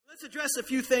Let's address a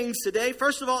few things today.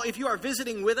 First of all, if you are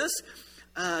visiting with us,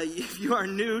 if you are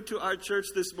new to our church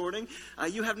this morning,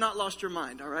 you have not lost your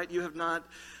mind, all right? You have not,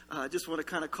 just want to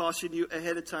kind of caution you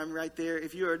ahead of time right there.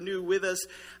 If you are new with us,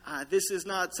 this is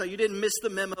not, so you didn't miss the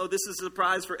memo. This is a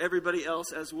surprise for everybody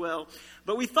else as well.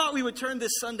 But we thought we would turn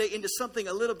this Sunday into something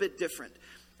a little bit different.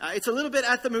 It's a little bit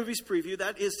at the movies preview.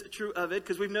 That is true of it,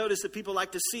 because we've noticed that people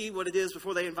like to see what it is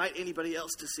before they invite anybody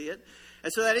else to see it.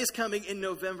 And so that is coming in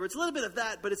November. It's a little bit of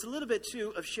that, but it's a little bit,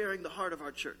 too, of sharing the heart of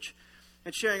our church.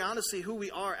 And sharing, honestly, who we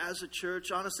are as a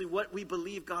church, honestly, what we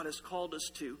believe God has called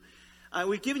us to.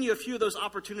 We've given you a few of those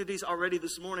opportunities already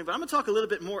this morning, but I'm going to talk a little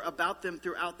bit more about them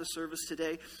throughout the service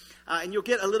today. And you'll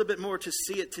get a little bit more to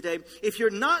see it today. If you're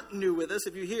not new with us,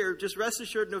 if you're here, just rest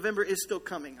assured November is still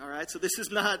coming, all right? So this is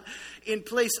not in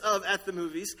place of at the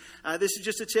movies. This is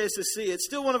just a chance to see it. It's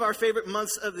still one of our favorite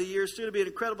months of the year. It's going to be an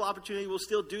incredible opportunity. We'll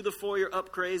still do the foyer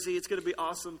up crazy. It's going to be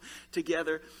awesome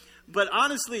together. But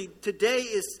honestly, today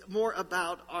is more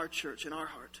about our church and our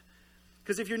heart.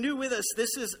 Because if you're new with us,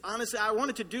 this is, honestly, I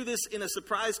wanted to do this in a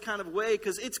surprise kind of way,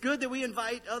 because it's good that we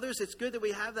invite others. It's good that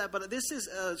we have that. But this is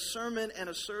a sermon and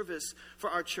a service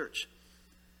for our church.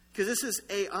 Because this is,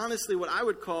 honestly, what I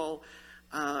would call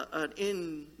an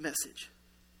in message.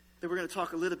 That we're going to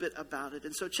talk a little bit about it.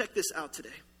 And so check this out today.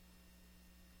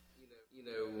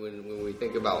 When we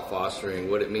think about fostering,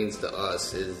 what it means to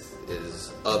us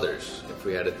is others. If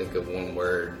we had to think of one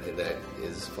word that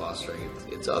is fostering,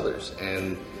 it's others.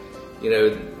 And,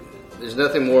 there's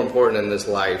nothing more important in this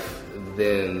life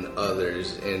than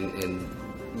others and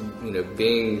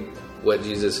being what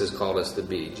Jesus has called us to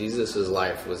be. Jesus'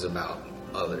 life was about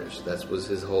others. That was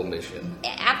his whole mission.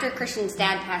 After Christian's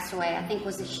dad passed away, I think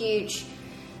was a huge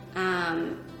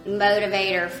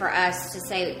motivator for us to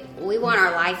say we want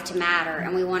our life to matter,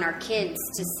 and we want our kids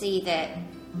to see that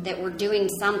we're doing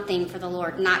something for the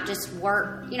Lord, not just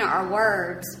work, our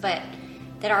words, but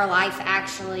that our life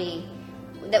actually,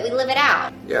 that we live it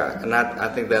out. Yeah, and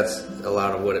I think that's a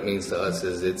lot of what it means to us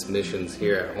is it's missions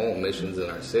here at home, missions in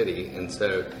our city, and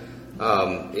so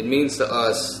it means to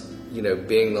us,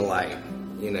 being the light,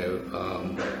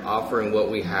 offering what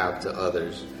we have to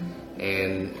others,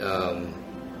 and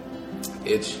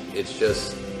it's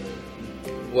just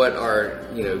what our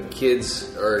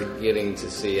kids are getting to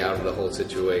see out of the whole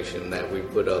situation, that we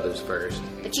put others first.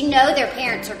 But their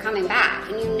parents are coming back,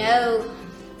 and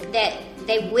that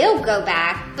they will go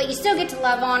back, but you still get to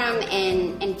love on them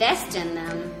and invest in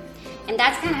them. And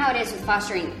that's kind of how it is with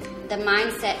fostering. The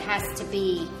mindset has to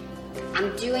be,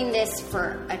 I'm doing this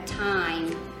for a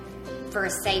time, for a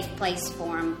safe place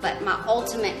for them, but my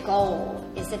ultimate goal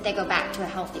is that they go back to a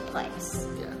healthy place.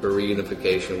 Yeah, for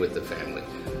reunification with the family.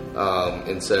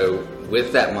 And so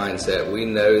with that mindset, we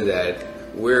know that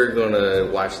we're going to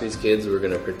watch these kids, we're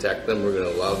going to protect them, we're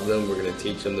going to love them, we're going to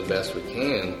teach them the best we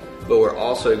can, but we're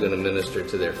also going to minister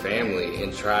to their family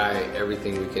and try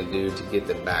everything we can do to get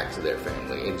them back to their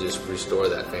family and just restore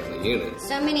that family unit.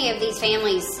 So many of these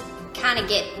families kind of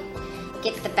get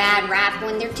the bad rap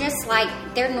when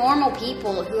they're normal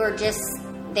people who are just,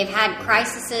 they've had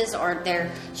crises or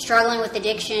they're struggling with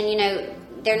addiction.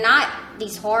 They're not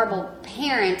these horrible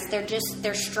parents.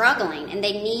 They're struggling, and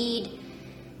they need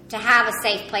to have a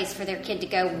safe place for their kid to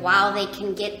go while they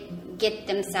can get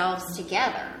themselves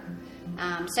together.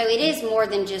 So it is more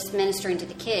than just ministering to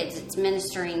the kids. It's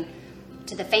ministering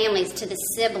to the families, to the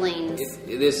siblings.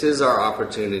 This is our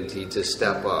opportunity to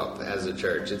step up as a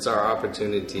church. It's our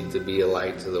opportunity to be a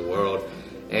light to the world.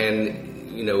 And,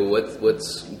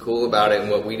 what's cool about it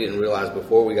and what we didn't realize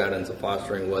before we got into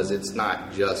fostering was it's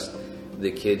not just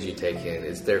the kids you take in.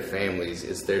 It's their families.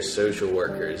 It's their social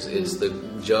workers. It's the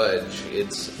judge.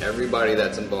 It's everybody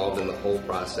that's involved in the whole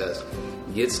process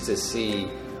gets to see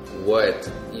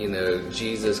what,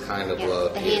 Jesus kind of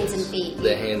love the hands and feet.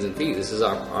 The hands and feet. This is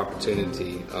our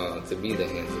opportunity to be the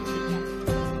hands and feet.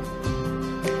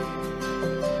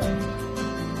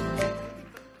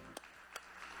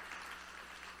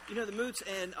 The Moots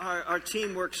and our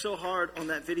team worked so hard on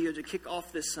that video to kick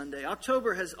off this Sunday.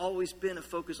 October has always been a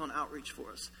focus on outreach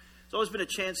for us. It's always been a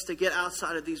chance to get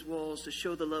outside of these walls, to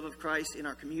show the love of Christ in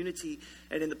our community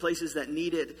and in the places that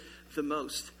need it the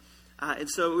most. And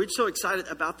so we're so excited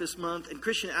about this month. And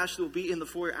Christian and Ashley will be in the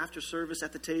foyer after service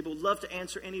at the table. Love to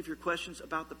answer any of your questions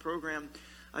about the program.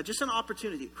 Just an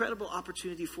opportunity, incredible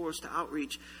opportunity for us to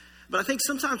outreach. But I think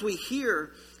sometimes we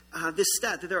hear this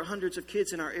stat that there are hundreds of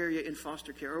kids in our area in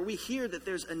foster care, or we hear that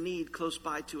there's a need close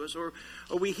by to us, or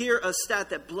we hear a stat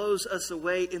that blows us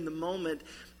away in the moment.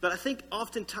 But I think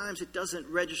oftentimes it doesn't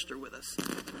register with us.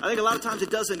 I think a lot of times it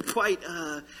doesn't quite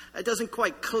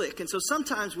click. And so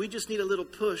sometimes we just need a little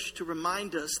push to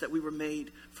remind us that we were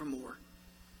made for more.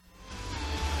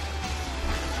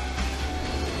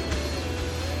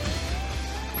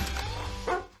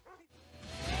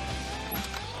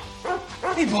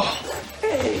 Hey, Paul.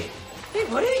 Hey. Hey,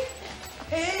 buddy.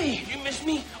 Hey, you missed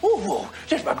me? Oh, whoa.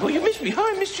 That's my boy. You missed me, huh?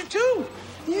 I missed you, too.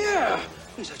 Yeah.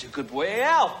 You're such a good boy. Hey,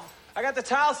 Al, I got the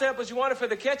tile samples you wanted for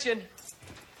the kitchen.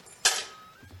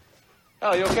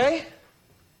 Al, you okay?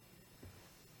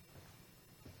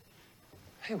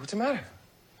 Hey, what's the matter?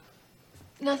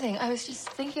 Nothing. I was just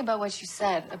thinking about what you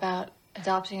said about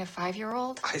adopting a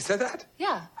 5-year-old. I said that?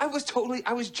 Yeah. I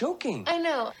was joking. I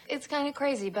know. It's kind of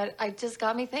crazy, but it just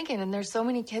got me thinking. And there's so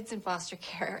many kids in foster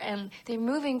care, and they're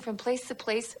moving from place to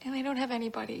place, and they don't have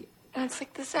anybody. And it's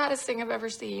like the saddest thing I've ever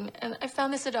seen. And I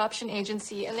found this adoption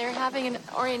agency, and they're having an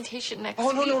orientation next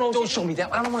week. No. Don't show me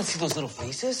that. I don't want to see those little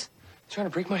faces. You're trying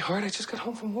to break my heart. I just got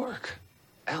home from work.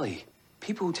 Ellie,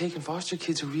 people who take in foster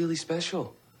kids are really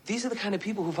special. These are the kind of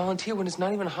people who volunteer when it's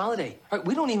not even a holiday. Right?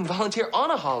 We don't even volunteer on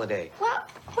a holiday. Well,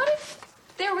 what if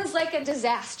there was like a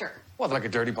disaster? What, like a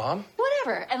dirty bomb?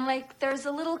 Whatever. And like there's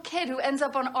a little kid who ends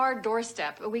up on our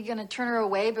doorstep. Are we going to turn her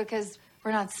away because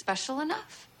we're not special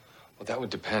enough? Well, that would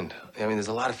depend. I mean, there's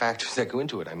a lot of factors that go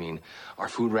into it. I mean, our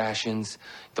food rations,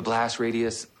 the blast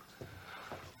radius.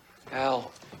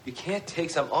 Al, you can't take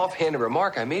some offhanded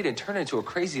remark I made and turn it into a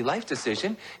crazy life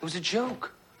decision. It was a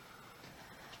joke.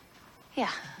 Yeah.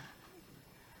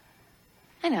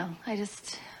 I know.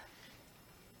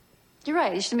 You're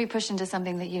right. You shouldn't be pushed into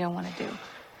something that you don't want to do.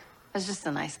 It was just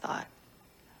a nice thought.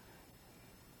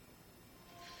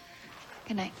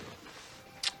 Good night.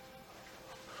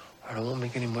 I won't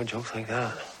make any more jokes like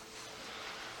that.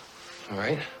 All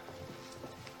right?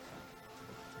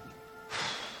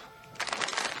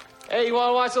 Hey, you want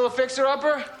to watch a little Fixer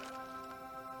Upper?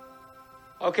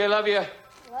 Okay, love you.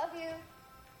 Love you.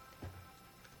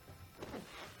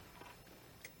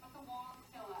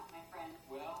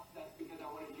 Well, that's because I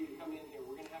wanted you to come in here.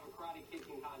 We're going to have a karate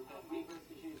kicking contest. Me versus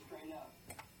you, straight up.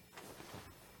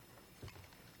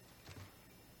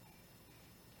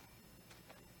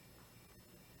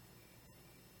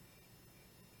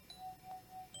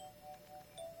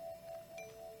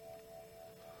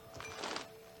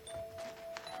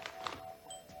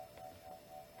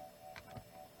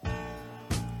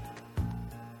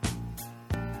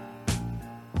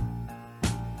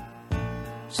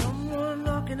 Someone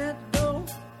knocking at the door,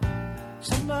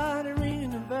 somebody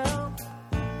ringing the bell.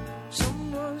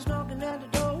 Someone's knocking at the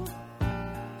door,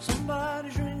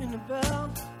 somebody's ringing the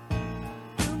bell.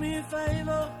 Do me a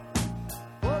favor,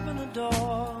 open the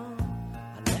door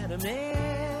and let him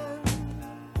in.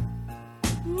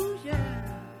 Ooh, yeah.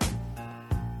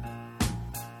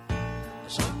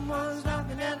 Someone's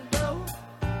knocking at the door,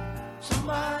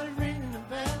 somebody's ringing the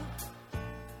bell.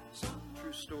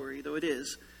 True story, though it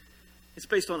is. It's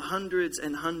based on hundreds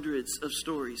and hundreds of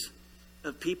stories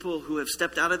of people who have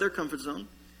stepped out of their comfort zone,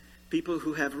 people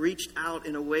who have reached out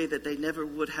in a way that they never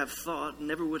would have thought,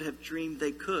 never would have dreamed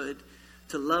they could,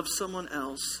 to love someone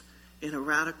else in a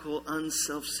radical,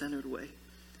 unself-centered way.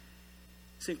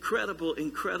 It's an incredible,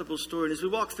 incredible story. And as we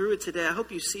walk through it today, I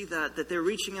hope you see that they're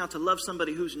reaching out to love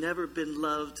somebody who's never been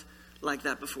loved like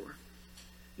that before,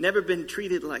 never been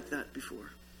treated like that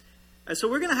before. And so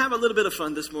we're going to have a little bit of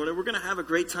fun this morning. We're going to have a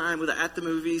great time with the At the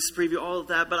Movies preview, all of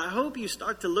that. But I hope you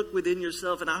start to look within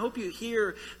yourself, and I hope you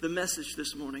hear the message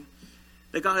this morning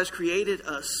that God has created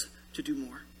us to do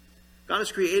more. God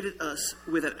has created us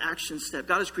with an action step.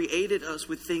 God has created us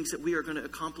with things that we are going to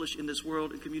accomplish in this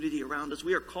world and community around us.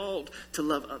 We are called to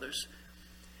love others.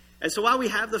 And so while we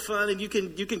have the fun, and you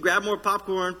can grab more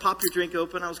popcorn, pop your drink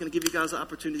open. I was going to give you guys an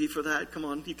opportunity for that. Come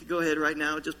on, you can go ahead right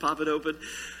now and just pop it open.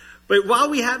 But while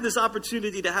we have this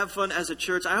opportunity to have fun as a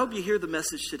church, I hope you hear the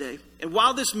message today. And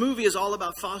while this movie is all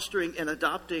about fostering and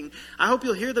adopting, I hope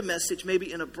you'll hear the message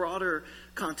maybe in a broader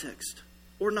context,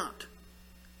 or not.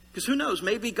 Because who knows,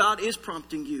 maybe God is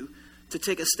prompting you to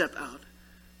take a step out,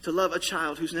 to love a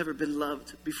child who's never been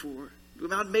loved before.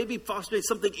 God may be fostering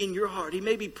something in your heart. He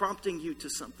may be prompting you to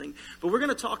something. But we're going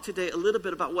to talk today a little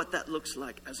bit about what that looks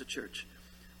like as a church.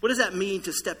 What does that mean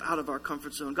to step out of our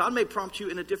comfort zone? God may prompt you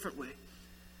in a different way.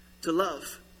 To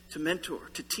love, to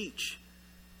mentor, to teach,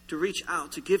 to reach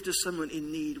out, to give to someone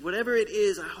in need. Whatever it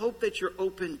is, I hope that you're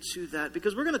open to that.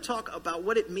 Because we're going to talk about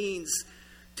what it means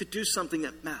to do something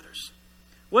that matters.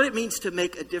 What it means to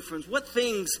make a difference. What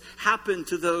things happen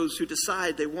to those who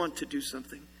decide they want to do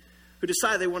something. Who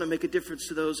decide they want to make a difference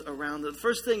to those around them. The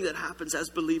first thing that happens as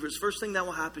believers, first thing that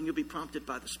will happen, you'll be prompted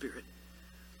by the Spirit.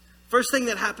 First thing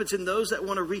that happens in those that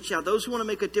want to reach out, those who want to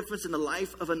make a difference in the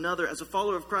life of another, as a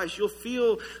follower of Christ, you'll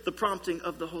feel the prompting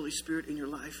of the Holy Spirit in your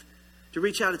life to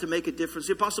reach out and to make a difference.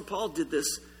 The Apostle Paul did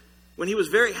this when he was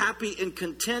very happy and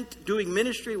content doing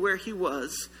ministry where he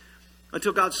was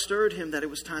until God stirred him that it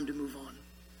was time to move on.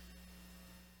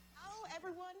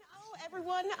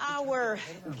 Everyone, our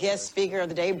guest speaker of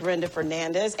the day, Brenda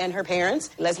Fernandez, and her parents.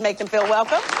 Let's make them feel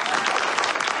welcome.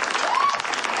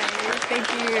 Thank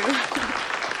you.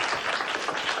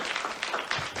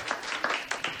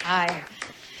 Hi.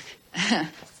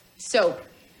 So,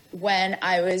 when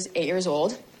I was 8 years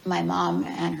old, my mom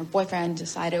and her boyfriend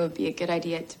decided it would be a good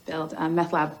idea to build a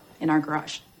meth lab in our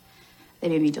garage. They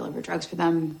made me deliver drugs for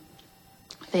them.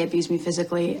 They abused me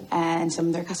physically, and some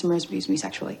of their customers abused me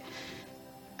sexually.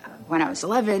 When I was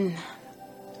 11,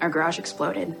 our garage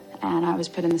exploded, and I was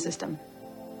put in the system.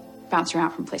 Bounced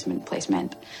around from placement to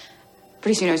placement.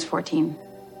 Pretty soon I was 14.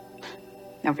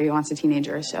 Nobody wants a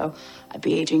teenager, so I'd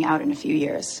be aging out in a few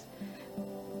years.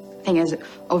 Thing is,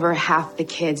 over half the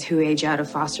kids who age out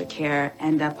of foster care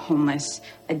end up homeless,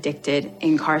 addicted,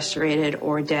 incarcerated,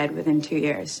 or dead within 2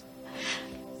 years.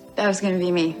 That was gonna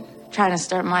be me, trying to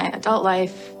start my adult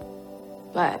life,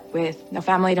 but with no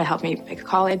family to help me pick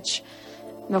college,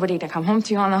 nobody to come home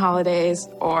to on the holidays,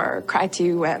 or cry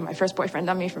to when my first boyfriend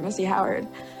dumped me from Missy Howard.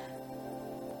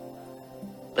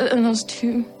 But then those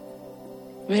two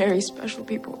very special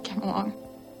people came along,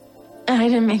 and I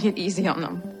didn't make it easy on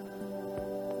them.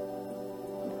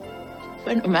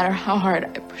 But no matter how hard I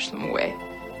pushed them away,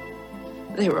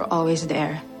 they were always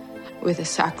there with a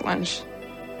sack lunch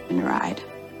and a ride.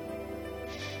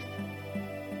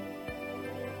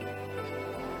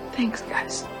 Thanks,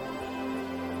 guys.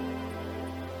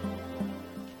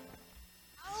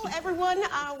 Oh, everyone,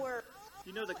 our...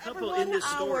 You know, the couple in this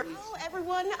story...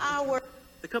 our...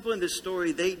 The couple in this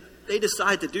story, they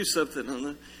decide to do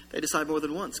something. They decide more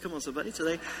than once. Come on, somebody.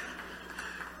 So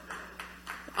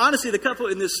honestly, the couple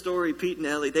in this story, Pete and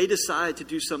Ellie, they decide to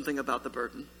do something about the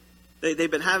burden.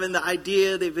 They've been having the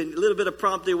idea, they've been a little bit of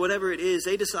prompting, whatever it is.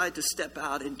 They decide to step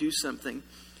out and do something.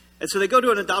 And so they go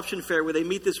to an adoption fair where they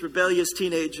meet this rebellious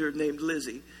teenager named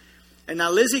Lizzie. And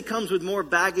now Lizzie comes with more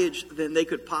baggage than they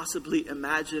could possibly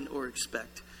imagine or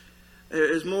expect.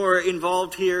 There's more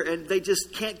involved here, and they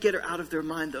just can't get her out of their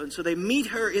mind, though. And so they meet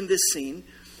her in this scene.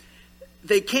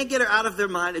 They can't get her out of their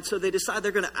mind, and so they decide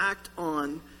they're going to act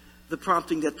on the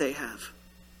prompting that they have.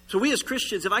 So we as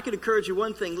Christians, if I could encourage you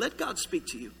one thing, let God speak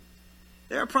to you.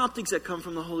 There are promptings that come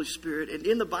from the Holy Spirit, and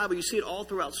in the Bible, you see it all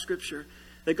throughout Scripture,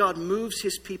 that God moves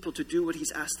his people to do what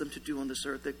he's asked them to do on this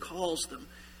earth, that calls them.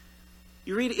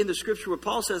 You read it in the Scripture where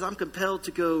Paul says, I'm compelled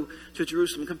to go to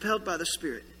Jerusalem, compelled by the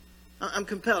Spirit. I'm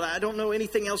compelled. I don't know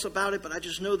anything else about it, but I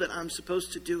just know that I'm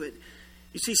supposed to do it.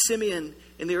 You see Simeon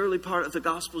in the early part of the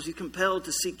Gospels. He's compelled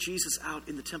to seek Jesus out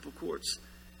in the temple courts.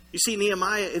 You see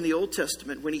Nehemiah in the Old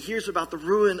Testament. When he hears about the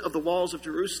ruin of the walls of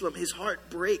Jerusalem, his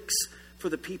heart breaks for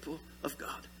the people of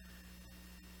God.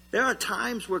 There are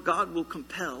times where God will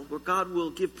compel, where God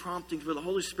will give promptings, where the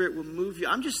Holy Spirit will move you.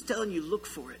 I'm just telling you, look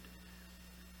for it.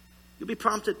 You'll be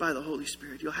prompted by the Holy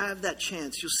Spirit. You'll have that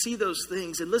chance. You'll see those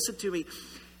things. And listen to me.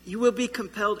 You will be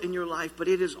compelled in your life, but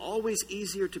it is always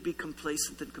easier to be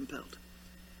complacent than compelled.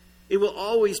 It will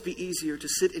always be easier to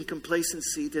sit in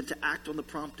complacency than to act on the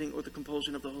prompting or the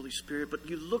compulsion of the Holy Spirit. But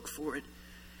you look for it.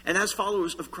 And as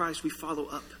followers of Christ, we follow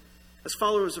up. As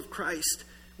followers of Christ,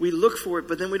 we look for it,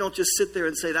 but then we don't just sit there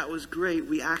and say, that was great.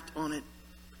 We act on it.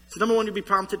 So number one, you be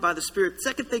prompted by the Spirit.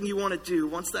 Second thing you want to do,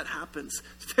 once that happens,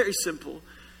 it's very simple,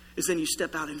 is then you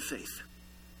step out in faith.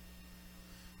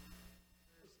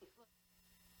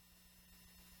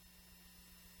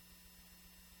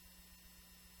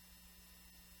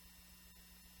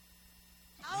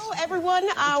 Everyone,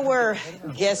 our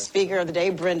guest speaker of the day,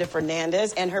 Brenda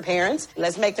Fernandez, and her parents.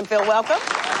 Let's make them feel welcome.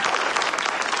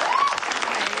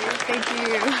 Thank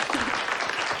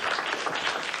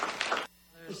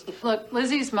you. Look,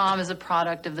 Lizzie's mom is a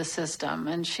product of the system,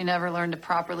 and she never learned to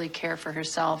properly care for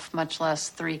herself, much less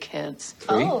 3 kids.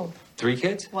 3? Oh. 3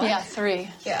 kids? What? Yeah, 3.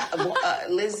 Yeah,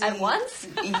 Lizzie. At once?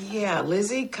 Yeah,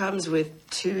 Lizzie comes with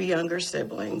 2 younger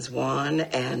siblings, Juan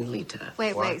and Lita.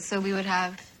 Wait, so we would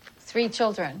have 3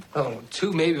 children. Oh,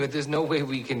 2 maybe, but there's no way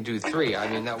we can do 3. I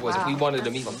mean, that was, we wanted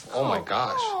to meet them. Oh, my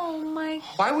gosh. Oh, my.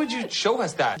 Why would you show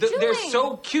us that? They're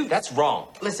so cute. That's wrong.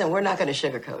 Listen, we're not going to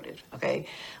sugarcoat it, okay?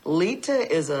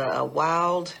 Lita is a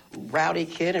wild, rowdy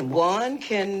kid, and Juan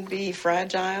can be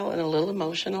fragile and a little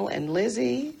emotional, and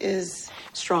Lizzie is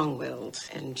strong-willed,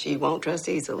 and she won't trust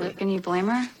easily. Can you blame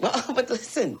her? Well, but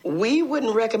listen, we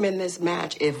wouldn't recommend this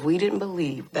match if we didn't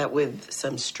believe that with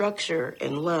some structure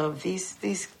and love,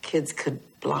 these kids could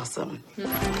blossom. Hey,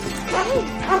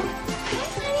 honey.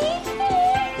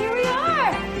 Here we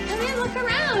are. Come in, look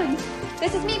around.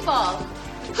 This is Meatball.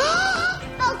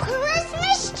 A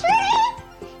Christmas tree?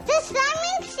 Does that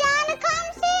mean Santa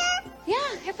comes here?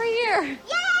 Yeah, every year.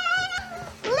 Yeah!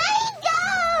 Let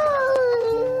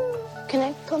go! Can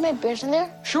I put my beers in there?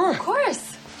 Sure. Of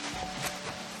course.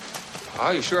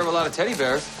 Oh, you sure have a lot of teddy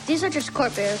bears. These are just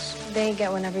court bears. They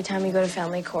get one every time you go to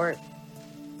family court.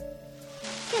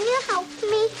 Can you help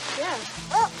me? Yeah.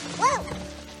 Whoa.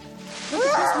 Look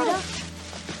at this, Lita.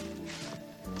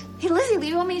 Hey, Lizzie, do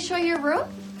you want me to show you your room?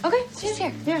 Okay. She's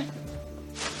here. Yeah.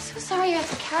 So sorry you have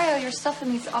to carry all your stuff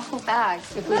in these awful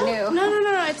bags if we knew.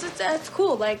 No. It's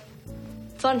cool. Like,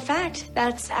 fun fact,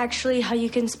 that's actually how you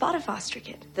can spot a foster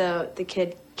kid. The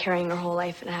kid carrying their whole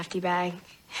life in a hefty bag.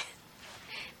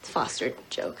 It's a foster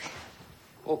joke.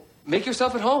 Well, make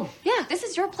yourself at home. Yeah, this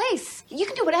is your place. You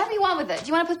can do whatever you want with it. Do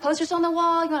you want to put posters on the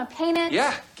wall? You want to paint it?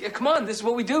 Yeah, come on. This is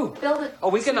what we do. Build it. Oh,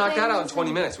 we can knock that out in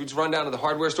 20 minutes. We just run down to the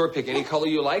hardware store, pick any color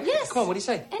you like. Yes. Come on, what do you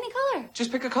say? Any color.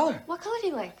 Just pick a color. What color do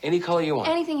you like? Any color you want.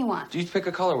 Anything you want. You pick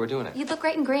a color. We're doing it. You'd look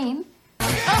great in green.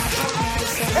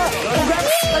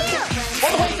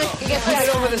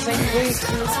 Get over this thing,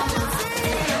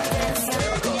 please.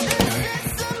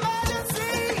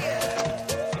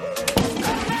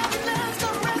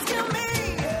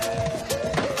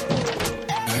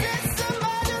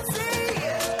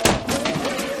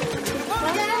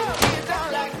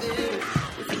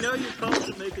 If you know you're called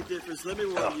to make a difference, let me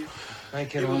warn you, Hi, it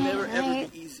kiddo. will never, ever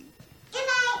be easy.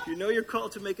 If you know you're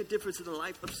called to make a difference in the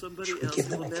life of somebody else, it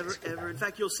will never, ever. In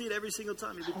fact, you'll see it every single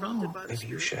time. You'll be prompted by the Maybe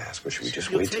you should ask, or should we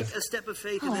just You'll wait take till... a step of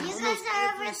faith, and then You almost guys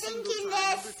are every single overthinking time,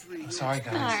 this. number three, I'm you'll sorry,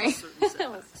 experience guys. certain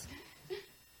setbacks.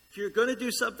 If you're going to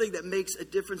do something that makes a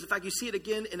difference, in fact, you see it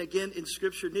again and again in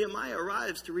Scripture. Nehemiah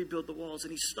arrives to rebuild the walls,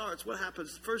 and he starts. What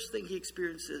happens? The first thing he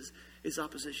experiences is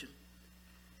opposition.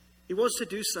 He wants to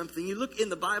do something. You look in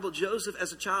the Bible, Joseph,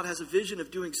 as a child, has a vision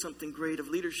of doing something great, of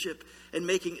leadership and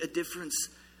making a difference.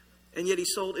 And yet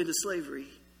he's sold into slavery.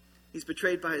 He's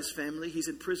betrayed by his family. He's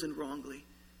in prison wrongly.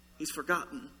 He's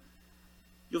forgotten.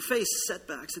 You'll face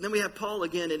setbacks. And then we have Paul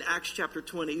again in Acts chapter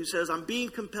 20, who says, I'm being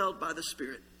compelled by the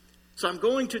Spirit. So I'm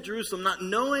going to Jerusalem, not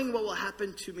knowing what will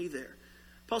happen to me there.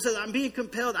 Paul says, I'm being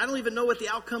compelled. I don't even know what the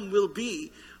outcome will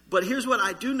be. But here's what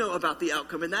I do know about the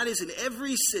outcome, and that is in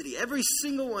every city, every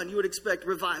single one, you would expect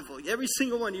revival. Every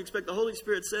single one, you expect the Holy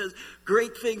Spirit says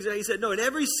great things. And he said, no, in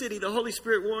every city, the Holy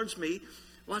Spirit warns me,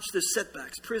 watch the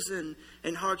setbacks, prison,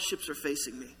 and hardships are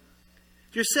facing me.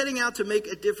 If you're setting out to make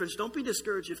a difference, don't be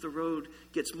discouraged if the road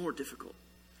gets more difficult.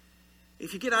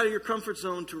 If you get out of your comfort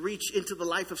zone to reach into the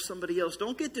life of somebody else,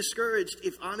 don't get discouraged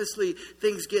if, honestly,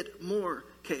 things get more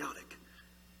chaotic.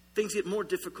 Things get more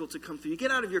difficult to come through. You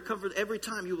get out of your comfort, every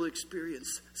time you will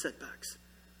experience setbacks,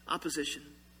 opposition.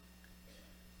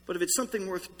 But if it's something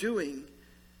worth doing,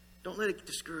 don't let it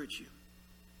discourage you.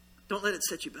 Don't let it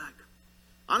set you back.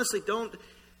 Honestly, don't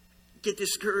get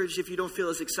discouraged if you don't feel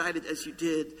as excited as you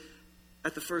did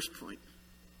at the first point.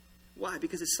 Why?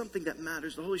 Because it's something that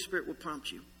matters. The Holy Spirit will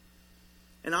prompt you.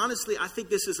 And honestly, I think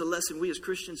this is a lesson we as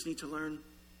Christians need to learn.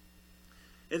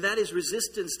 And that is,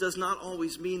 resistance does not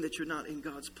always mean that you're not in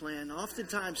God's plan.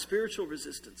 Oftentimes, spiritual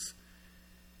resistance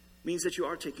means that you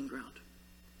are taking ground.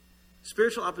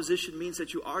 Spiritual opposition means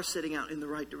that you are setting out in the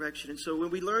right direction. And so when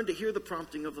we learn to hear the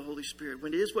prompting of the Holy Spirit,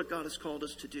 when it is what God has called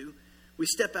us to do, we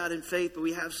step out in faith, but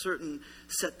we have certain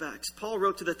setbacks. Paul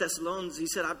wrote to the Thessalonians, he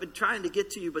said, I've been trying to get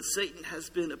to you, but Satan has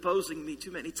been opposing me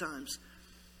too many times.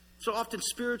 So often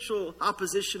spiritual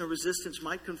opposition or resistance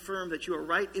might confirm that you are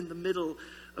right in the middle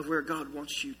of where God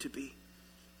wants you to be.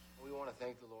 We want to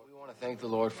thank the Lord. We want to thank the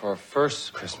Lord for our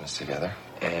first Christmas together.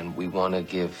 And we want to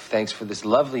give thanks for this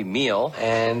lovely meal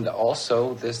and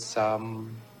also this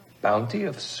bounty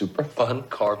of super fun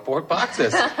cardboard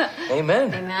boxes.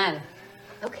 Amen. Amen.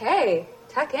 Okay,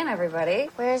 tuck in, everybody.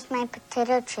 Where's my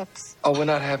potato chips? Oh, we're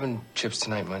not having chips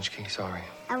tonight, Munchkin. Sorry.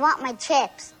 I want my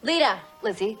chips. Lita,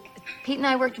 Lizzie, Pete and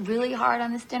I worked really hard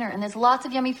on this dinner, and there's lots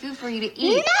of yummy food for you to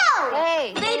eat. No!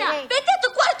 Hey, Lita, hey. vete a tu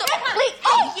cuarto. Please.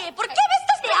 Oye, ¿por qué me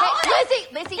estás de ahora?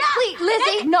 Lizzie, please.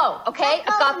 Lizzie, no, okay? I've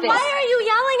got this. Why are you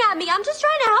yelling at me? I'm just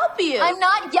trying to help you. I'm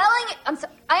not yelling.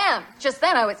 I am. Just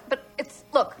then I was, but it's,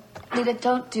 look. Lita,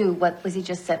 don't do what Lizzie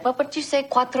just said. What did you say?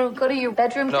 Cuatro, go to your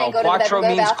bedroom No, thing, go to the bedroom, quattro go to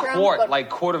the means bathroom. quart, like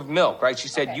quart of milk, right? She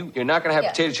said Okay. you're not going to have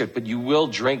Yeah. potato chips, but you will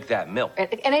drink that milk. In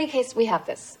any case, we have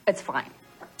this. It's fine.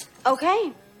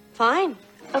 Okay, fine.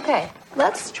 Okay,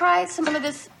 let's try some of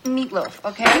this meatloaf,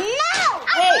 okay? No! Hey, I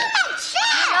want my chips!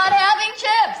 you're not having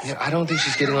chips! Yeah, I don't think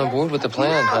she's getting on board with the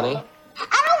plan, honey. I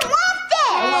don't want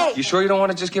this! You sure you don't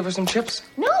want to just give her some chips?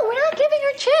 No, we're not giving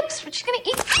her chips. We're just gonna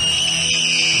eat.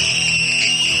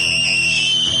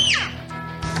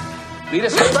 Lita,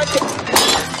 stay right there.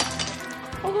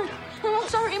 I'm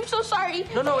sorry. I'm so sorry.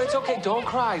 No, it's okay. Don't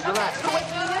cry. Relax.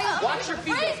 Watch your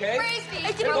feet, okay?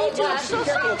 Freeze me. Don't I'm touch so me.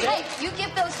 Careful, sorry. okay? Hey, you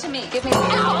give those to me. Give me.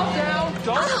 Calm down.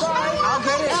 Don't cry. I'll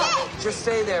get it. Just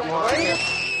stay there, Mark.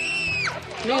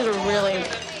 These are really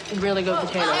really good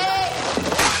potatoes.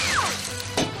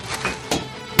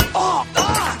 Oh!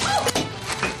 Ah!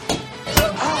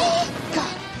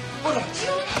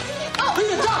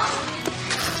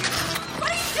 What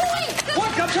are you doing? What?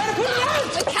 I'm trying to put it out!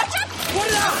 The ketchup? Put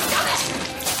it out! Stop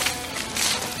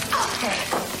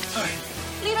it!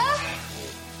 Lita?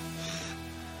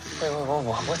 Wait.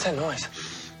 What's that noise?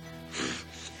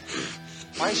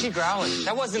 Why is she growling?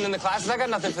 That wasn't in the classes. I got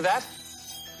nothing for that.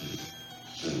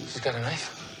 She's got a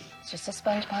knife. It's just a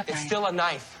SpongeBob It's knife. still a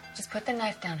knife. Just put the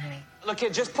knife down, honey. Look here,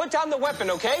 just put down the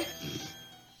weapon, okay?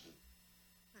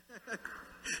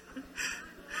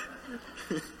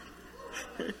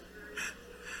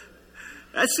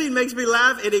 That scene makes me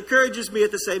laugh. It encourages me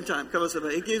at the same time. Come on,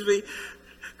 somebody. It gives me,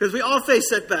 because we all face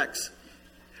setbacks.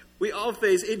 We all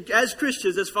face, as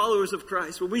Christians, as followers of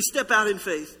Christ, when we step out in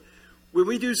faith, when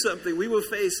we do something, we will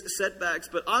face setbacks.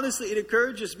 But honestly, it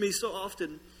encourages me so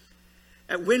often.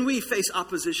 And when we face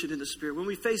opposition in the Spirit, when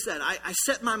we face that, I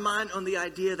set my mind on the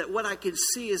idea that what I can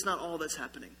see is not all that's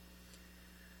happening.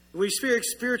 When we experience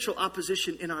spiritual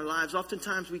opposition in our lives,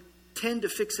 oftentimes we tend to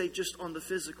fixate just on the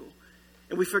physical.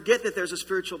 And we forget that there's a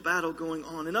spiritual battle going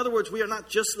on. In other words, we are not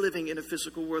just living in a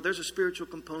physical world. There's a spiritual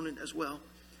component as well.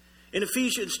 In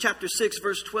Ephesians chapter 6,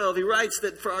 verse 12, he writes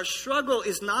that for our struggle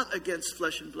is not against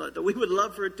flesh and blood, though we would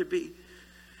love for it to be.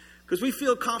 Because we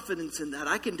feel confidence in that.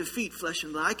 I can defeat flesh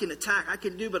and blood. I can attack. I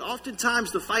can do. But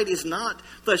oftentimes the fight is not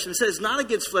flesh. And it says not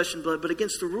against flesh and blood, but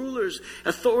against the rulers,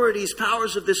 authorities,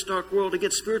 powers of this dark world,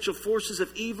 against spiritual forces of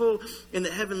evil in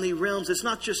the heavenly realms. It's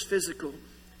not just physical.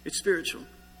 It's spiritual.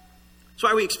 That's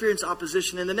why we experience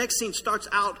opposition. And the next scene starts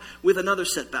out with another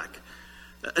setback,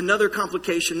 another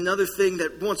complication, another thing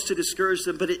that wants to discourage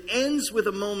them. But it ends with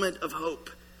a moment of hope.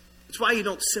 It's why you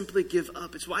don't simply give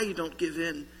up. It's why you don't give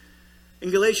in. In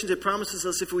Galatians, it promises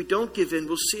us if we don't give in,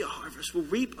 we'll see a harvest. We'll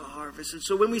reap a harvest. And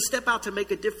so when we step out to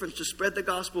make a difference, to spread the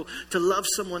gospel, to love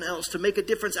someone else, to make a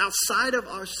difference outside of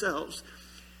ourselves,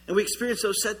 and we experience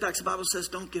those setbacks, the Bible says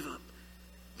don't give up.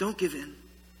 Don't give in.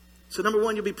 So number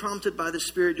one, you'll be prompted by the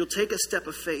Spirit. You'll take a step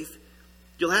of faith.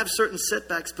 You'll have certain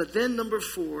setbacks. But then number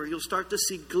four, you'll start to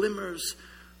see glimmers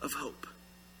of hope.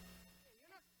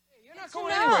 You're not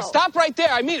going anywhere. Stop right there.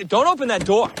 I mean it. Don't open that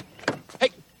door. Hey,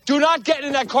 do not get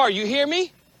in that car. You hear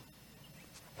me?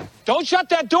 Don't shut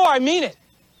that door. I mean it.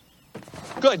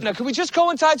 Good. Now, can we just go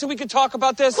inside so we can talk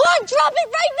about this? Look, drop it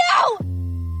right now!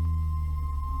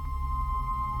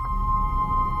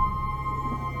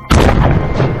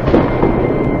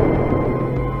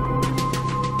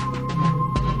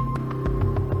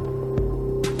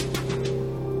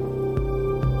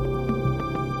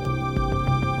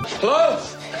 Hello?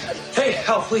 Hey,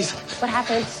 help, please. What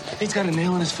happened? He's got a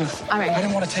nail in his foot. All right. I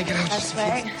didn't want to take it out. That's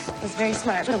right. That's very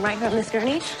smart. Put him right here on this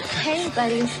gurney. Hey,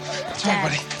 buddy. That's right,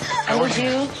 buddy. I need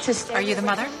you to stay. Are you the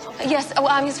mother? Yes. Oh,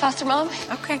 I'm his foster mom.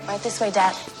 Okay. Right this way,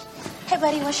 Dad. Hey,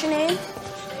 buddy. What's your name?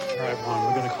 All right, Mom,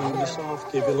 we're going to clean this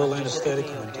off, give you a little anesthetic,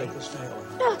 and then take this nail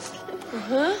out.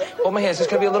 Hold my hand. It's just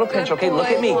going to be a little pinch, okay? Look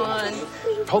at me.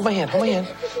 Hold my hand. Hold my hand.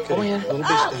 Hold my hand. A little bit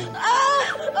stand.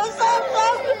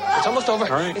 It's almost over.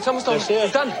 All right. It's almost over. That's it.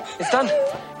 It's done. It's done.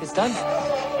 It's done.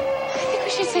 I think we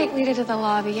should take Lita to the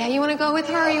lobby. Yeah, you want to go with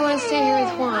her or you want to stay here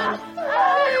with Juan?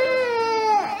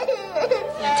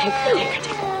 Take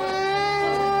her.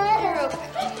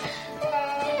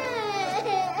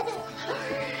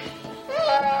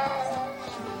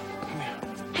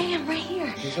 Hey, I'm right here.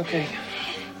 He's okay.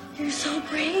 You're so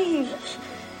brave.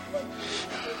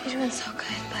 You're doing so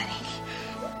good, buddy.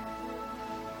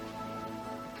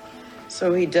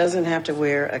 So he doesn't have to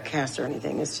wear a cast or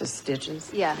anything. It's just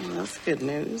stitches. Yeah. That's good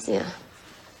news. Yeah.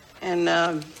 And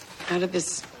how did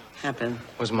this happen?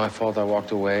 It wasn't my fault. I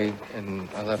walked away and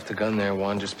I left the gun there.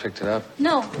 Juan just picked it up.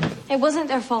 No, it wasn't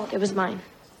their fault. It was mine.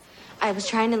 I was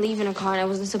trying to leave in a car and I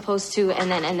wasn't supposed to,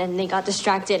 and then they got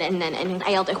distracted, and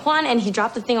I yelled at Juan, and he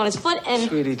dropped the thing on his foot, and...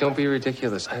 Sweetie, don't be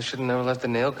ridiculous. I should have never left the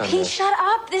nail gun Hey, there. shut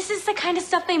up. This is the kind of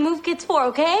stuff they move kids for,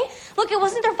 okay? Look, it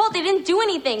wasn't their fault. They didn't do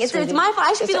anything. It's my fault.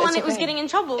 I should be the one that was getting in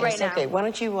trouble right now. It's okay. Why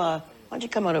don't you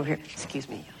come on over here? Excuse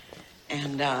me.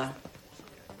 And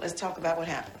let's talk about what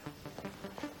happened.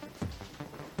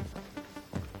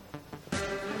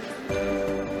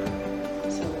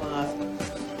 So,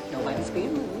 nobody's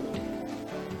being moved.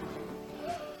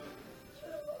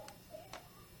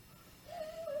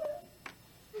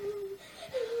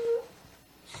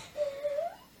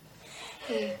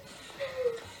 Hey.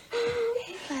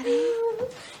 Hey, buddy.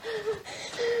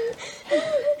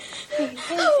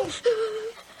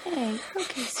 Hey,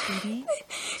 okay, sweetie.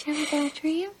 Did you have a bad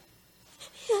dream?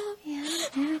 Yeah.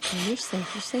 Yeah, okay, you're safe.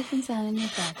 You're safe and sound in your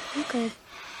bed. You're good.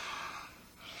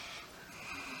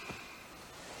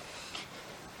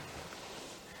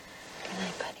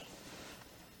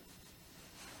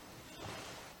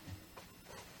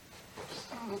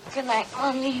 Good night,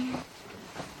 Mommy.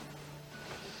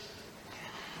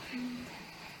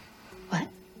 What?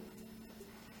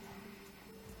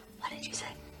 What did you say?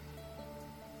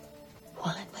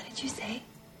 What did you say?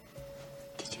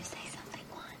 Did you say something,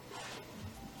 Juan?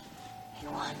 Hey,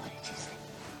 Juan, what did you say?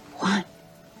 Juan?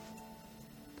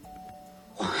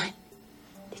 Juan?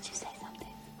 Did you say something?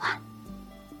 Juan?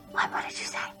 Juan, what did you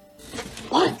say?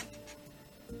 Juan?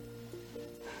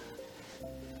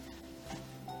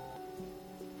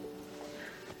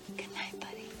 Good night,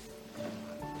 buddy.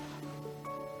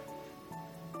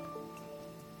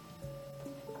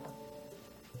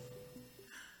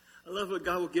 I love when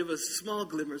God will give us small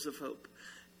glimmers of hope.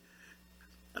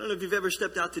 I don't know if you've ever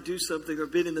stepped out to do something or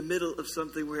been in the middle of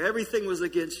something where everything was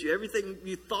against you, everything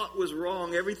you thought was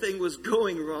wrong, everything was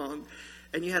going wrong,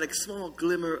 and you had a small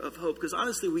glimmer of hope, because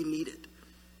honestly, we need it.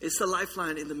 It's the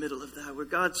lifeline in the middle of that, where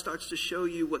God starts to show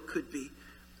you what could be.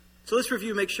 So let's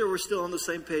review, make sure we're still on the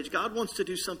same page. God wants to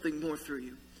do something more through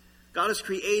you. God has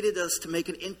created us to make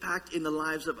an impact in the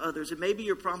lives of others. It may be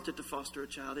you're prompted to foster a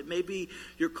child. It may be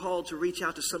you're called to reach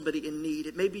out to somebody in need.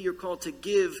 It may be you're called to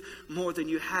give more than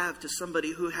you have to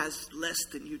somebody who has less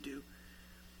than you do.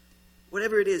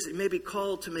 Whatever it is, it may be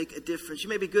called to make a difference. You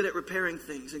may be good at repairing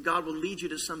things, and God will lead you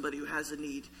to somebody who has a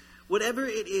need. Whatever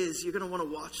it is, you're going to want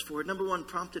to watch for it. Number one,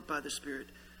 prompted by the Spirit.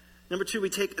 Number two, we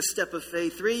take a step of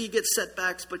faith. Three, you get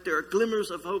setbacks, but there are glimmers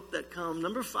of hope that come.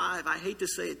 Number five, I hate to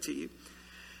say it to you,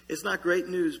 it's not great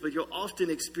news, but you'll often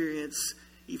experience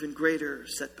even greater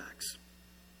setbacks.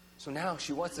 So now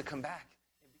she wants to come back.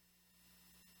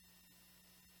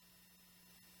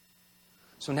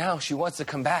 So now she wants to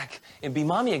come back and be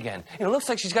mommy again. And it looks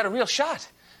like she's got a real shot.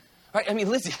 Right? I mean,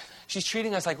 Lizzie, she's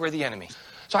treating us like we're the enemy.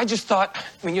 So I just thought,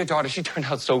 your daughter, she turned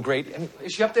out so great. And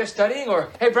is she up there studying? Or,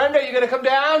 hey, Brenda, are you going to come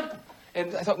down?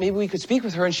 And I thought maybe we could speak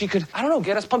with her and she could, I don't know,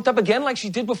 get us pumped up again like she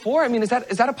did before. I mean, is that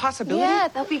a possibility? Yeah,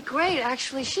 that'd be great,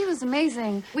 actually. She was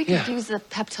amazing. We could use the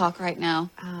pep talk right now.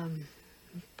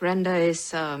 Brenda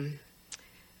is,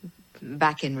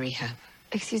 back in rehab.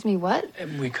 Excuse me, what?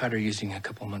 We caught her using a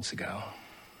couple months ago.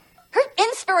 Her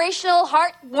inspirational,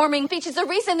 heartwarming speech is the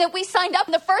reason that we signed up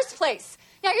in the first place.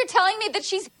 Now you're telling me that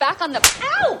she's back on the...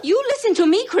 Ow! You listen to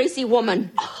me, crazy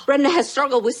woman. Brenda has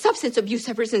struggled with substance abuse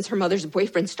ever since her mother's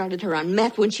boyfriend started her on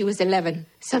meth when she was 11.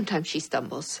 Sometimes she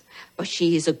stumbles, but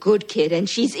she is a good kid, and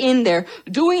she's in there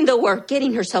doing the work,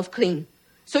 getting herself clean.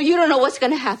 So you don't know what's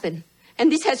going to happen.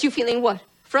 And this has you feeling what?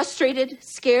 Frustrated,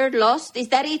 scared, lost? Is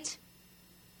that it?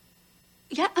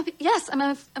 Yeah, yes. I'm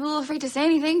a little afraid to say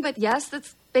anything, but yes,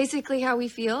 that's basically how we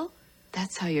feel.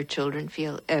 That's how your children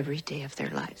feel every day of their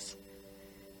lives.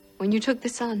 When you took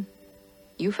this on,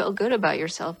 you felt good about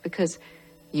yourself because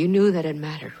you knew that it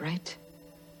mattered, right?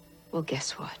 Well,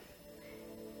 guess what?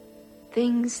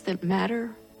 Things that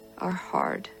matter are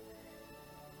hard.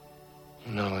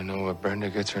 No, I know where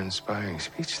Brenda gets her inspiring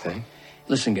speech thing.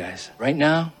 Listen, guys, right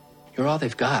now, you're all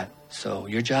they've got. So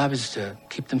your job is to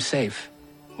keep them safe,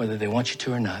 whether they want you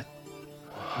to or not.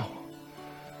 Oh,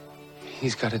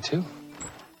 he's got it too.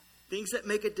 Things that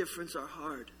make a difference are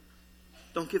hard.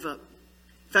 Don't give up.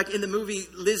 In fact, in the movie,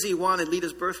 Lizzie Wanted,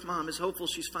 Lita's birth mom, is hopeful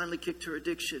she's finally kicked her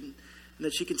addiction and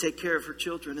that she can take care of her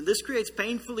children. And this creates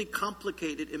painfully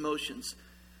complicated emotions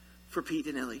for Pete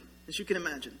and Ellie, as you can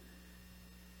imagine.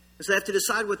 As they have to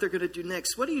decide what they're going to do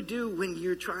next. What do you do when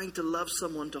you're trying to love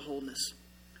someone to wholeness?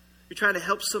 You're trying to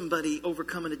help somebody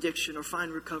overcome an addiction or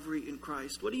find recovery in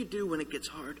Christ. What do you do when it gets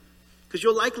hard? Because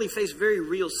you'll likely face very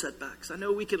real setbacks. I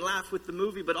know we can laugh with the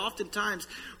movie, but oftentimes,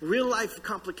 real life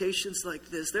complications like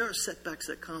this, there are setbacks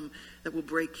that come that will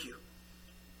break you.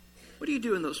 What do you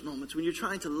do in those moments when you're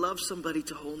trying to love somebody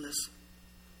to wholeness?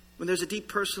 When there's a deep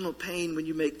personal pain when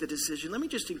you make the decision? Let me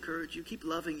just encourage you, keep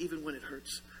loving even when it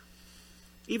hurts.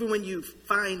 Even when you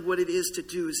find what it is to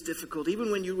do is difficult.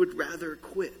 Even when you would rather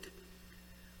quit.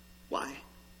 Why?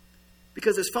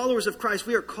 Because as followers of Christ,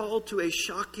 we are called to a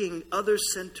shocking,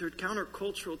 other-centered,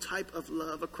 countercultural type of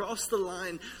love. Across the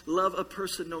line, love a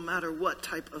person no matter what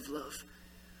type of love.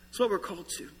 It's what we're called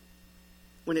to.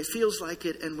 When it feels like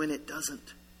it and when it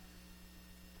doesn't.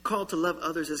 Called to love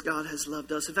others as God has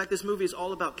loved us. In fact, this movie is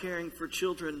all about caring for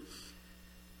children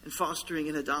and fostering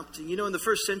and adopting. You know, in the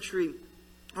first century,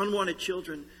 unwanted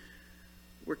children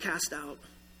were cast out,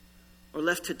 or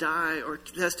left to die, or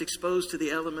just exposed to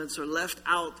the elements, or left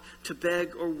out to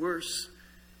beg, or worse.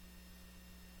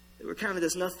 They were counted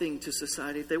as nothing to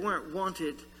society. If they weren't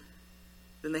wanted,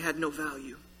 then they had no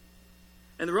value.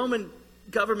 And the Roman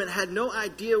government had no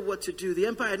idea what to do. The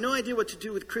empire had no idea what to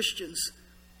do with Christians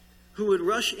who would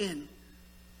rush in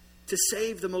to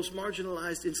save the most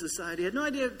marginalized in society. I had no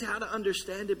idea how to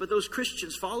understand it, but those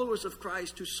Christians, followers of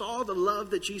Christ, who saw the love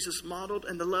that Jesus modeled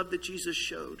and the love that Jesus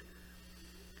showed,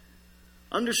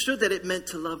 understood that it meant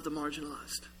to love the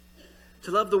marginalized,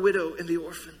 to love the widow and the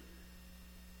orphan,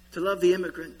 to love the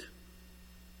immigrant,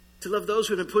 to love those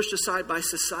who have been pushed aside by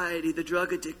society, the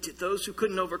drug addicted, those who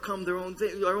couldn't overcome their own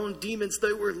demons.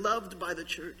 They were loved by the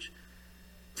church,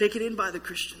 taken in by the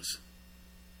Christians.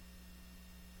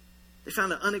 They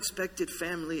found an unexpected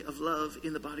family of love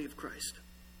in the body of Christ.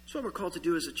 That's what we're called to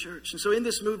do as a church. And so in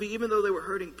this movie, even though they were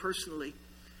hurting personally,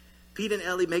 Pete and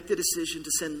Ellie make the decision to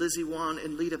send Lizzie, Juan,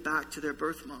 and Lita back to their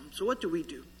birth mom. So what do we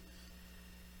do?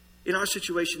 In our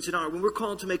situations, when we're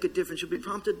called to make a difference, you'll be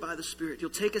prompted by the Spirit. You'll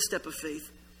take a step of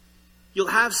faith. You'll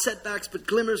have setbacks, but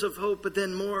glimmers of hope, but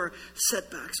then more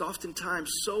setbacks. Oftentimes,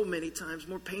 so many times,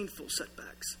 more painful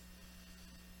setbacks.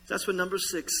 That's when number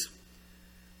 6,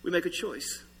 we make a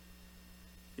choice.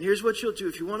 And here's what you'll do.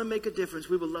 If you want to make a difference,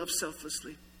 we will love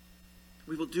selflessly.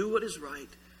 We will do what is right,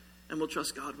 and we'll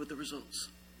trust God with the results.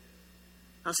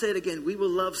 I'll say it again. We will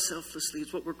love selflessly.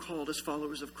 It's what we're called as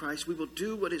followers of Christ. We will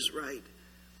do what is right,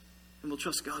 and we'll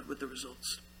trust God with the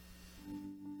results.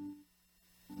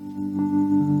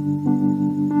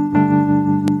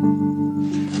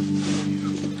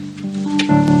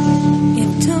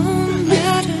 It don't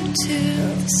matter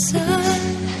till the sun.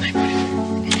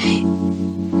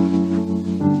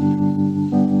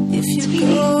 If you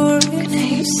go, if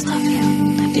you stay.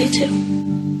 I do too.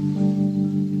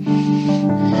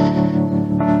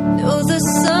 No, the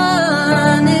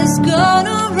sun is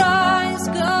gonna rise,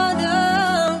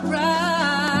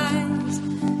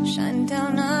 shine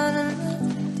down on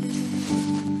another day.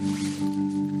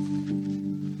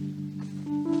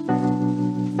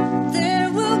 There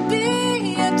will be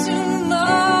a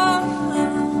tomorrow,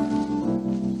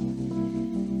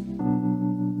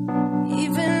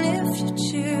 even if you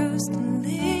choose to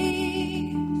leave.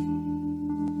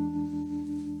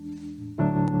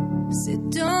 'Cause it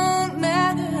don't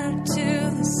matter to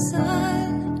the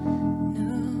sun,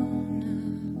 no.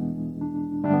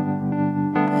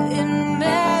 It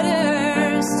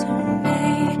matters to me.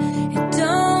 It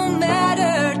don't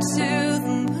matter to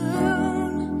the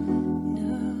moon,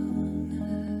 no.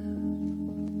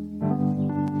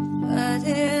 But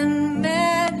it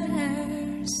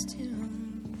matters to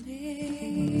me.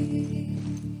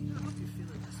 I hope you feel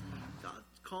it this morning.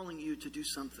 God's calling you to do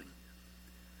something.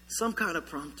 Some kind of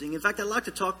prompting. In fact, I'd like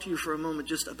to talk to you for a moment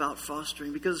just about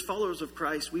fostering, because as followers of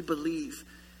Christ, we believe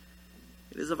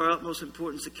it is of our utmost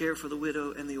importance to care for the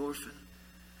widow and the orphan,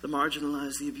 the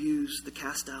marginalized, the abused, the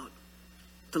cast out,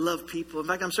 to love people. In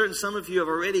fact, I'm certain some of you have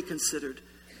already considered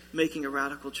making a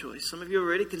radical choice. Some of you have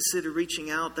already considered reaching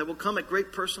out. That will come at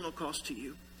great personal cost to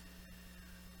you.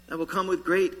 That will come with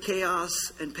great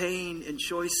chaos and pain and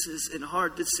choices and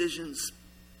hard decisions,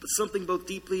 but something both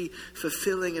deeply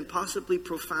fulfilling and possibly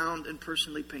profound and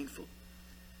personally painful.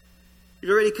 You've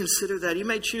already considered that. You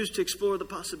may choose to explore the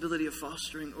possibility of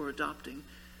fostering or adopting.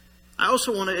 I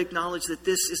also want to acknowledge that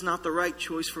this is not the right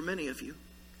choice for many of you.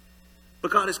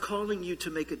 But God is calling you to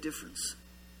make a difference.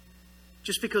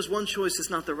 Just because one choice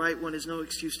is not the right one is no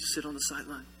excuse to sit on the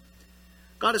sideline.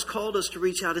 God has called us to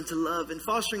reach out and to love, and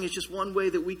fostering is just one way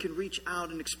that we can reach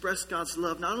out and express God's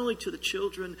love, not only to the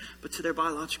children, but to their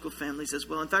biological families as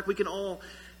well. In fact, we can all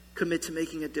commit to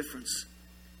making a difference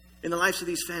in the lives of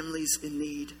these families in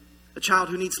need. A child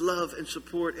who needs love and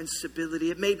support and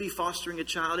stability. It may be fostering a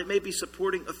child. It may be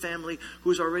supporting a family who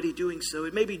is already doing so.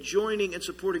 It may be joining and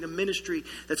supporting a ministry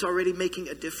that's already making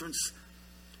a difference.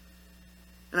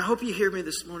 And I hope you hear me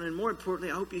this morning. And more importantly,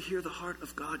 I hope you hear the heart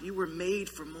of God. You were made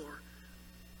for more.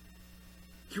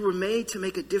 You were made to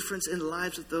make a difference in the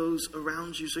lives of those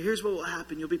around you. So here's what will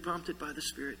happen. You'll be prompted by the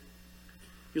Spirit.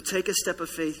 You'll take a step of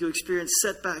faith. You'll experience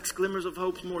setbacks, glimmers of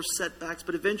hope, more setbacks.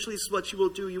 But eventually this is what you will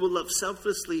do. You will love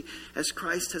selflessly as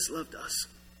Christ has loved us.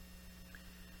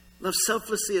 Love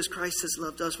selflessly as Christ has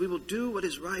loved us. We will do what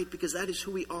is right because that is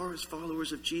who we are as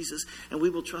followers of Jesus. And we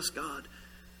will trust God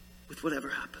with whatever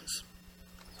happens.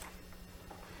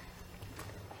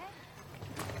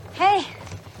 Hey,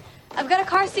 I've got a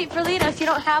car seat for Lita if you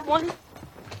don't have one. You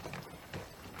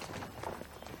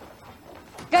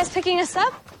guys picking us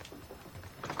up?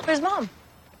 Where's Mom?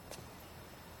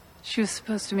 She was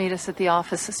supposed to meet us at the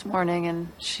office this morning, and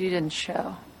she didn't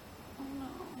show. Oh, no.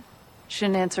 She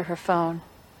didn't answer her phone.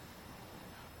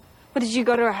 What, did you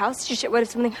go to her house? What, did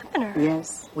something happen to her?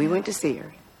 Yes, we went to see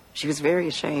her. She was very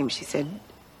ashamed. She said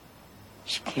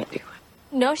she can't do it.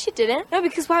 No, she didn't. No,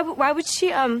 because why would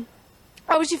she,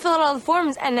 Why would she fill out all the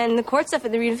forms and then the court stuff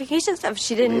and the reunification stuff?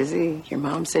 She didn't. Lizzie, your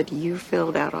mom said you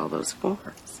filled out all those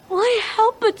forms. Well, I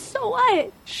helped, but so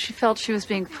what? She felt she was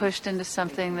being pushed into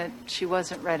something that she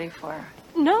wasn't ready for.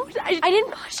 No, I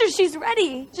didn't push her. She's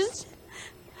ready. Just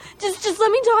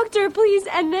let me talk to her, please,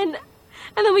 and then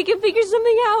we can figure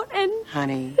something out, and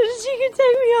Honey. she can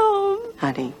take me home.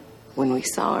 Honey, when we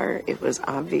saw her, it was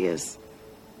obvious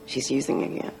she's using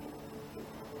again.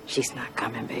 She's not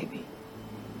coming, baby.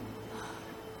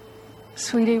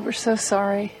 Sweetie, we're so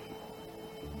sorry.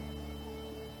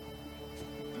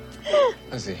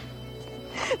 Lizzie.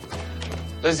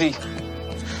 Lizzie.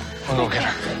 I'll go get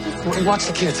her. Watch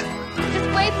the kids.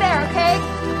 Just wait there, okay?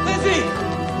 Lizzie!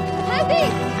 Lizzie!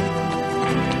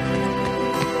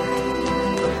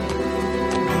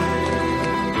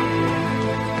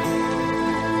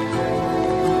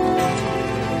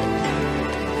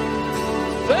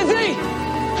 Lizzie!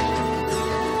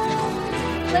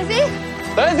 Lizzie?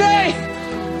 Lizzie!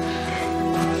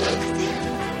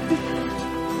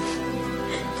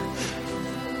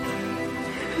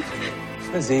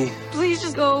 Lizzie. Please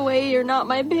just go away. You're not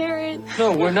my parent.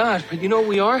 No, we're not. But you know what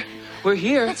we are? We're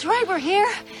here. That's right, we're here,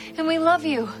 and we love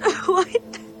you.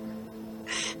 What?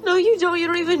 No, you don't. You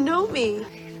don't even know me.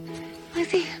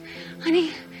 Lizzie,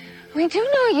 honey, we do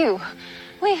know you.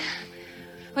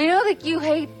 We know that you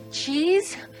hate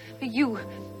cheese, but you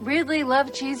really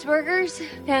love cheeseburgers.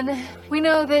 And we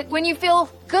know that when you feel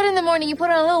good in the morning, you put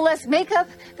on a little less makeup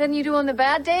than you do on the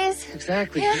bad days.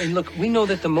 Exactly. Yeah. And look, we know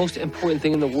that the most important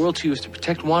thing in the world to you is to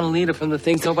protect Juanita from the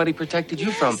things nobody protected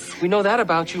you from. We know that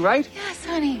about you, right? Yes,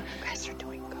 honey. You guys are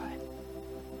doing good.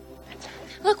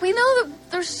 Look, we know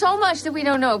that there's so much that we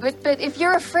don't know, but if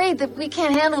you're afraid that we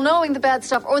can't handle knowing the bad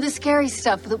stuff or the scary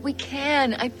stuff, that we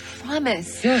can, I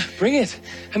promise. Yeah, bring it.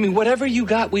 I mean, whatever you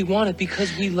got, we want it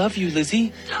because we love you,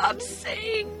 Lizzie. Stop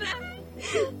saying that.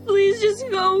 Please just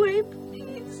go away,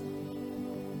 please.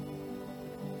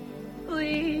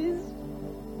 Please.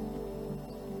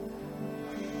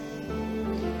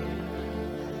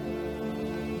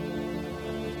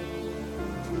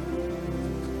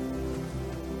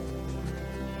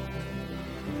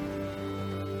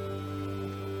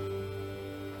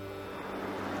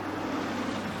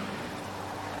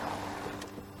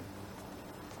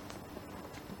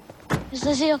 Is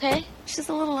Lizzie okay? She's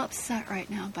a little upset right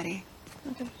now, buddy.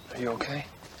 Okay. Are you okay?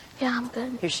 Yeah, I'm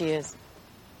good. Here she is.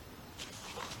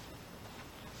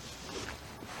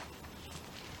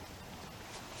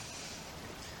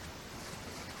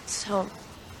 So,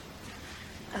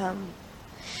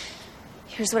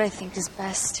 here's what I think is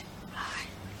best.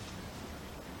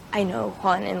 I know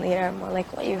Juan and Lita are more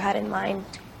like what you had in mind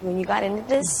when you got into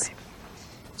this.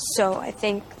 So I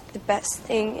think the best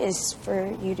thing is for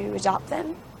you to adopt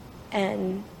them,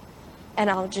 and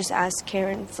I'll just ask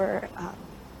Karen for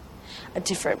a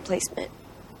different placement.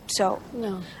 So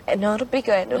No, it'll be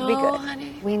good. It'll be good.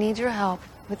 honey. We need your help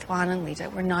with Juan and Lita.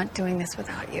 We're not doing this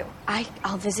without you.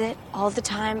 I'll visit all the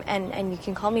time, and you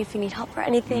can call me if you need help or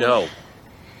anything. No.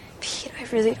 Pete, I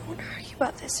really don't want to argue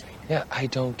about this. Yeah, I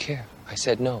don't care. I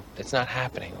said no. It's not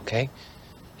happening, okay?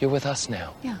 You're with us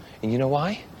now. Yeah. And you know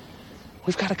why?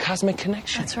 We've got a cosmic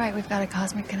connection. That's right, we've got a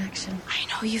cosmic connection. I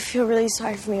know you feel really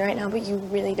sorry for me right now, but you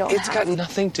really don't It's have got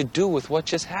nothing to do with what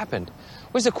just happened.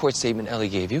 Where's the court statement Ellie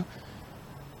gave you?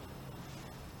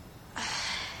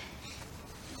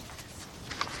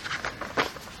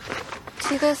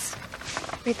 See this?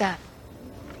 Read that.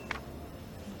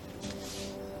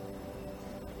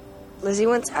 Lizzie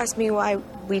once asked me why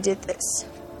we did this,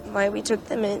 why we took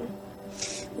them in.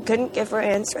 We couldn't give her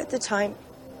an answer at the time.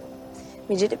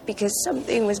 We did it because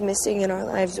something was missing in our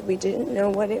lives that we didn't know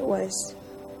what it was.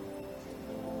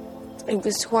 It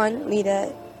was Juan,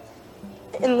 Lita,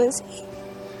 and Lizzie.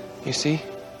 You see?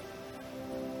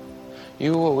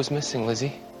 You were what was missing,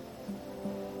 Lizzie.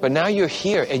 But now you're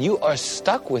here and you are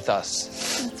stuck with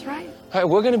us. That's right. All right,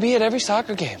 we're going to be at every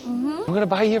soccer game. We're going to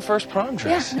buy you your first prom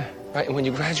dress. Yeah. Right, and when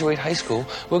you graduate high school,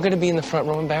 we're going to be in the front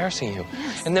row embarrassing you.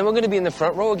 Yes. And then we're going to be in the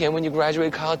front row again when you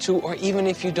graduate college too, or even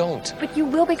if you don't. But you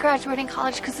will be graduating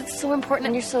college because it's so important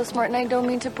and you're so smart, and I don't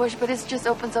mean to push, but it just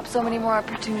opens up so many more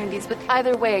opportunities. But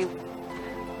either way,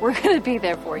 we're going to be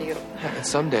there for you. And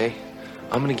someday,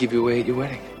 I'm going to give you away at your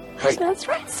wedding. Right? That's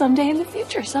right. Someday in the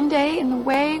future. Someday in the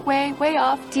way, way, way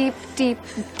off, deep, deep,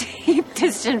 deep,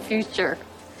 distant future.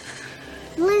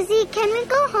 Lizzie, can we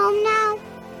go home now?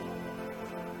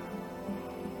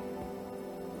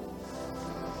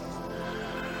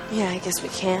 Yeah, I guess we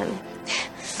can.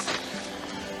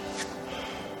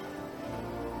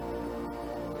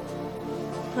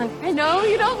 I know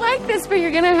you don't like this, but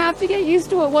you're going to have to get used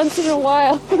to it once in a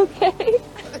while, okay?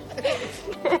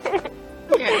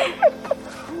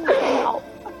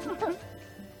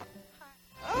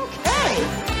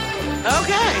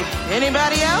 Okay.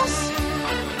 Anybody else?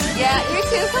 Yeah, you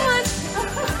too. Come on.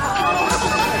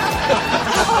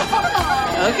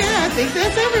 Okay, I think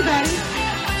that's everybody.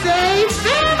 Say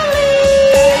family!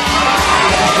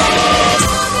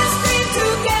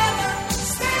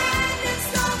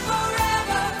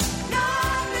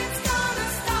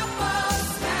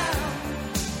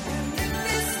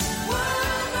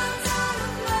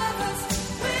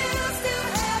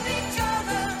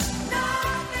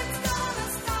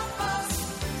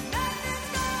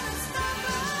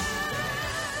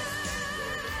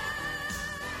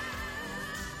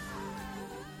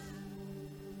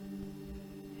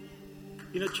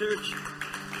 You know, church,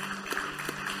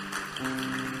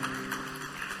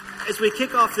 as we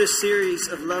kick off this series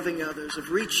of loving others,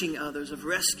 of reaching others, of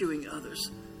rescuing others,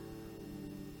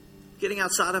 getting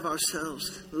outside of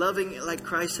ourselves, loving like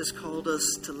Christ has called us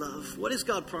to love, what is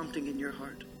God prompting in your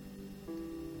heart?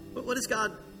 What is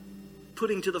God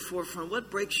putting to the forefront?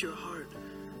 What breaks your heart?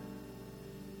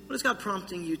 What is God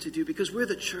prompting you to do? Because we're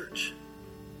the church,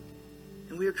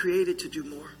 and we are created to do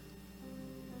more.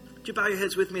 Would you bow your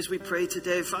heads with me as we pray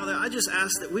today? Father, I just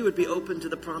ask that we would be open to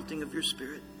the prompting of your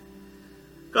Spirit.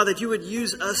 God, that you would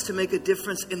use us to make a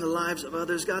difference in the lives of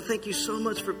others. God, thank you so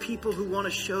much for people who want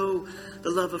to show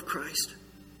the love of Christ.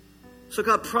 So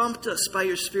God, prompt us by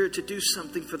your Spirit to do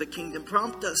something for the kingdom.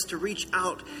 Prompt us to reach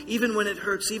out even when it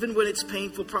hurts, even when it's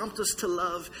painful. Prompt us to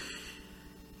love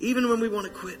even when we want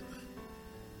to quit.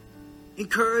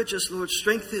 Encourage us, Lord.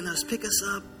 Strengthen us. Pick us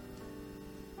up.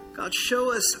 God,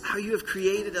 show us how you have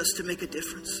created us to make a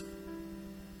difference.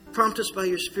 Prompt us by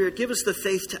your Spirit. Give us the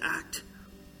faith to act,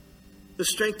 the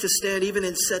strength to stand even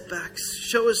in setbacks.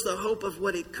 Show us the hope of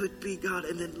what it could be, God,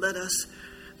 and then let us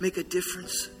make a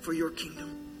difference for your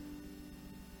kingdom.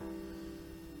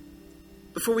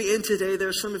 Before we end today, there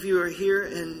are some of you who are here,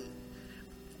 and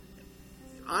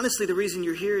honestly, the reason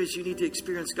you're here is you need to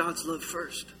experience God's love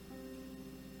first.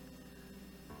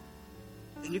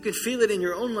 And you can feel it in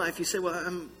your own life. You say,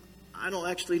 well, I don't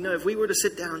actually know. If we were to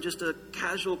sit down, just a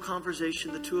casual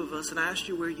conversation, the two of us, and I asked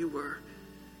you where you were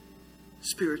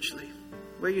spiritually,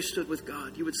 where you stood with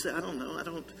God, you would say, I don't know. I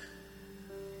don't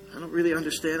really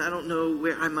understand. I don't know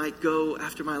where I might go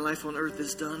after my life on earth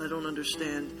is done. I don't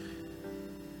understand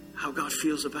how God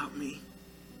feels about me.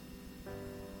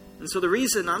 And so the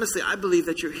reason, honestly, I believe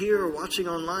that you're here or watching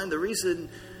online, the reason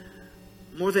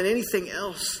more than anything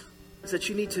else is that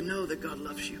you need to know that God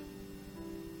loves you.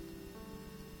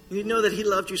 You need to know that he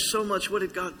loved you so much. What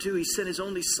did God do? He sent his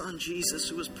only son, Jesus,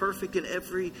 who was perfect in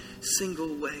every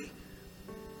single way.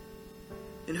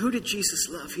 And who did Jesus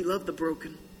love? He loved the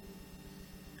broken.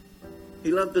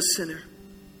 He loved the sinner.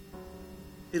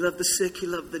 He loved the sick. He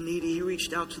loved the needy. He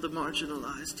reached out to the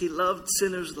marginalized. He loved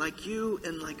sinners like you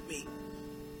and like me.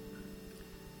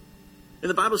 And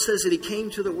the Bible says that he came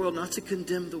to the world not to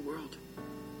condemn the world,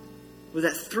 but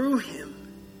that through him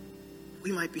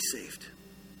we might be saved.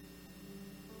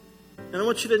 And I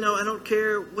want you to know, I don't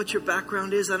care what your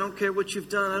background is. I don't care what you've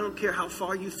done. I don't care how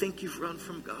far you think you've run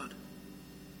from God.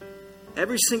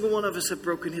 Every single one of us have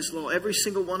broken his law. Every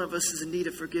single one of us is in need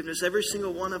of forgiveness. Every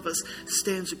single one of us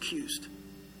stands accused.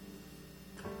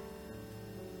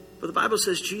 But the Bible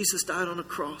says Jesus died on a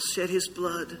cross, shed his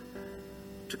blood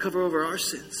to cover over our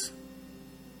sins.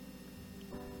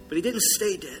 But he didn't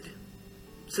stay dead.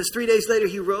 It says 3 days later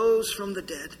he rose from the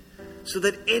dead, so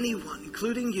that anyone,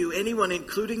 including you, anyone,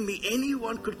 including me,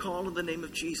 anyone could call on the name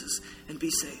of Jesus and be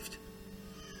saved.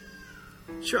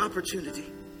 It's your opportunity.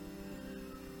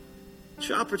 It's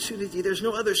your opportunity. There's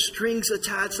no other strings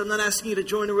attached. I'm not asking you to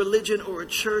join a religion or a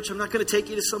church. I'm not going to take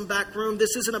you to some back room.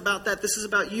 This isn't about that. This is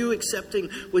about you accepting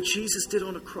what Jesus did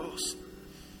on a cross.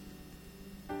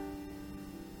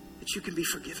 That you can be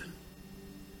forgiven.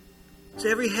 So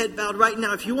every head bowed right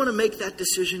now. If you want to make that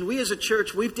decision, we as a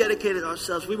church, we've dedicated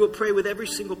ourselves. We will pray with every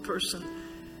single person.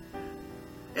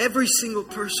 Every single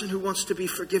person who wants to be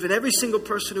forgiven. Every single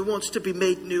person who wants to be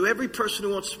made new. Every person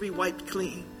who wants to be wiped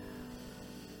clean.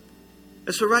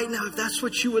 And so right now, if that's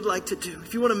what you would like to do,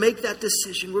 if you want to make that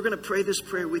decision, we're going to pray this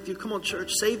prayer with you. Come on,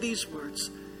 church, say these words.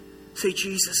 Say,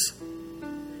 Jesus,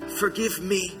 forgive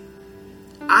me.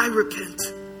 I repent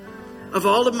of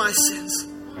all of my sins,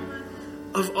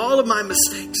 of all of my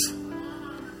mistakes.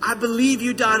 I believe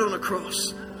you died on a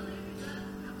cross.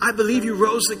 I believe you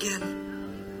rose again.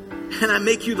 And I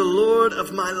make you the Lord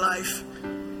of my life.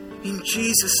 In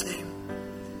Jesus' name.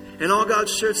 And all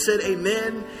God's church said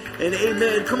amen and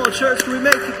amen. Come on, church, can we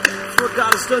make it for what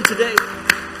God has done today?